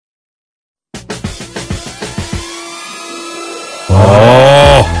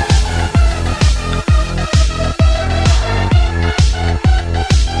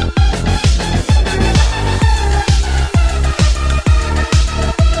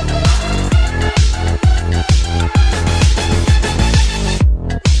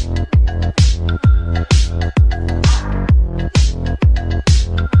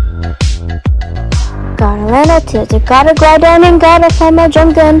a tilted. Gotta glide down and gotta find my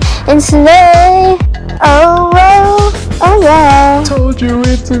drum gun and slay. Oh, oh, oh yeah. Told you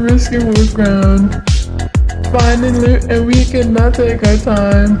it's a risky ground. Finding loot and we cannot take our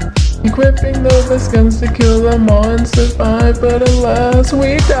time. Equipping the best guns to kill them all and survive, but alas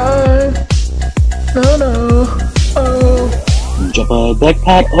we die. No, no, oh. Drop a black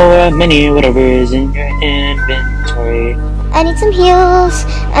pot or a mini, whatever is in your inventory. I need some heals.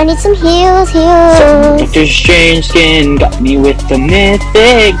 I need some heals. Doctor Strange skin got me with the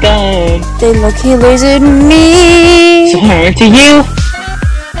mythic gun. They lucky lasered me. So iron to you.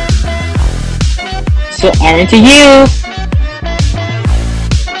 So iron to you.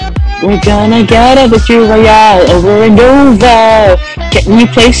 We're gonna get a victory royale over and over. Can you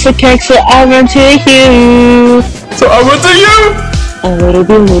place a cake so I run to you? So I run to you! A little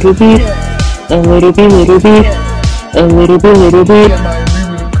bit, little bit. A little bit, little bit. A little bit, little bit. Get my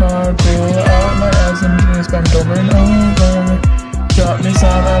reboot card, pull out my SMG, spammed over and over. Drop me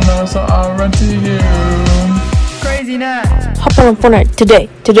some ammo so I'll run to you. Crazy night. Hop on Fortnite today.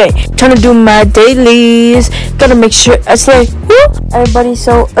 Trying to do my dailies. Gotta make sure I slay. Woo! Everybody's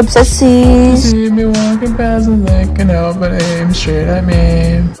so obsessive. See me walking past and they can help but aim straight at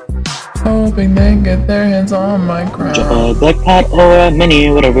me. Hoping they get their hands on my crown. Drop a black pot or a mini,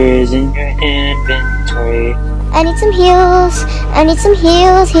 whatever is in your inventory. I need some heals. I need some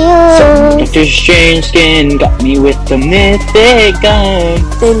heals. Doctor Strange skin got me with the mythic gun.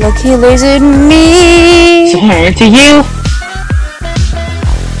 They lucky lasered me. So iron to you.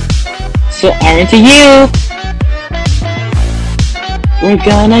 So iron to you. We're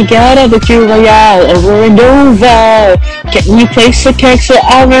gonna get a victory royale over and over. Can you place a cake so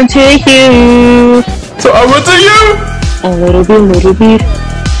I run to you? So I run to you! A little bit, little bit.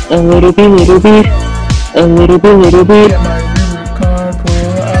 A little bit, little bit. A little bit, little bit. Get my reboot card,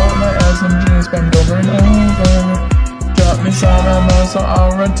 pull out my SMG, spammed over and over. Drop me some ammo so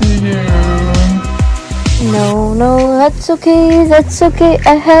I'll run to you. No, that's okay.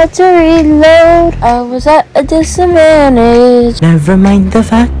 I had to reload. I was at a disadvantage. Never mind the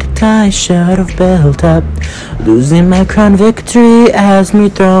fact I should have built up. Losing my crown victory has me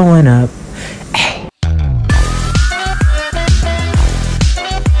throwing up. Hey.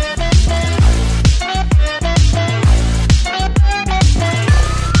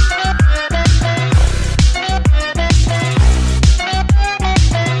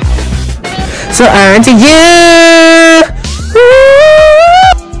 So iron to you.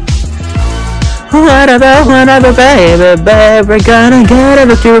 Whatever, baby, we're gonna get a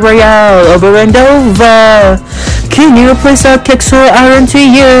victory royale over and over. Can you place a kick so I run to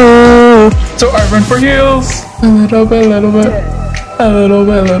you? So I run for heals. A little bit.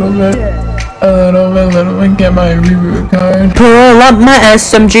 Get my reboot card. Pull up my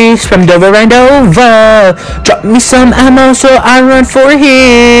SMGs from over and over. Drop me some ammo so I run for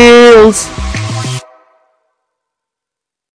heals.